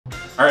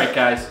Alright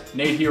guys,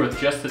 Nate here with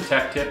Just the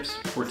Tech Tips.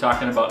 We're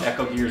talking about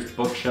Echogear's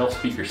bookshelf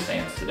speaker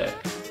stands today.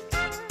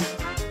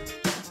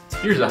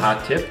 Here's a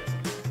hot tip.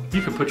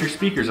 You can put your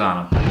speakers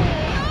on them.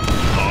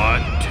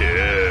 Hot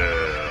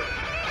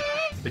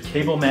tip. The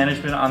cable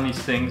management on these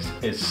things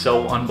is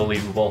so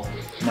unbelievable.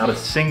 Not a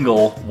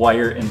single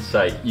wire in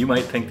sight. You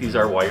might think these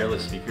are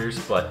wireless speakers,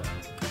 but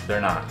they're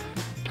not.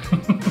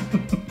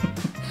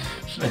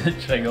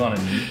 Should I go on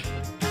a knee?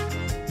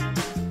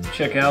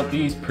 Check out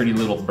these pretty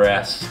little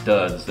brass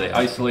studs. They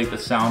isolate the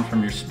sound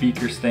from your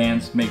speaker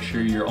stands, make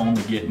sure you're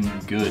only getting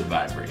good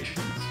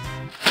vibrations.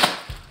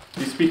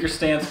 These speaker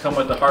stands come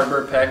with a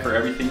hardware pack for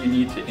everything you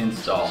need to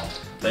install.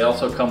 They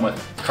also come with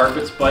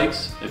carpet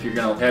spikes if you're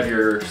going to have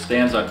your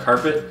stands on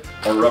carpet,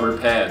 or rubber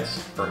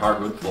pads for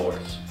hardwood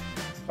floors.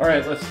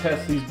 Alright, let's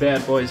test these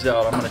bad boys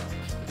out. I'm going to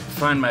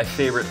find my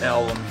favorite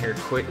album here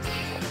quick.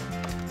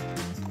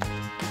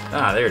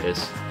 Ah, there it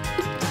is.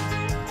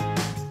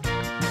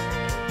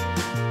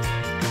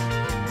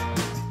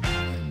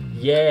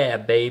 Yeah,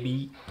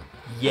 baby.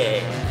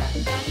 Yeah.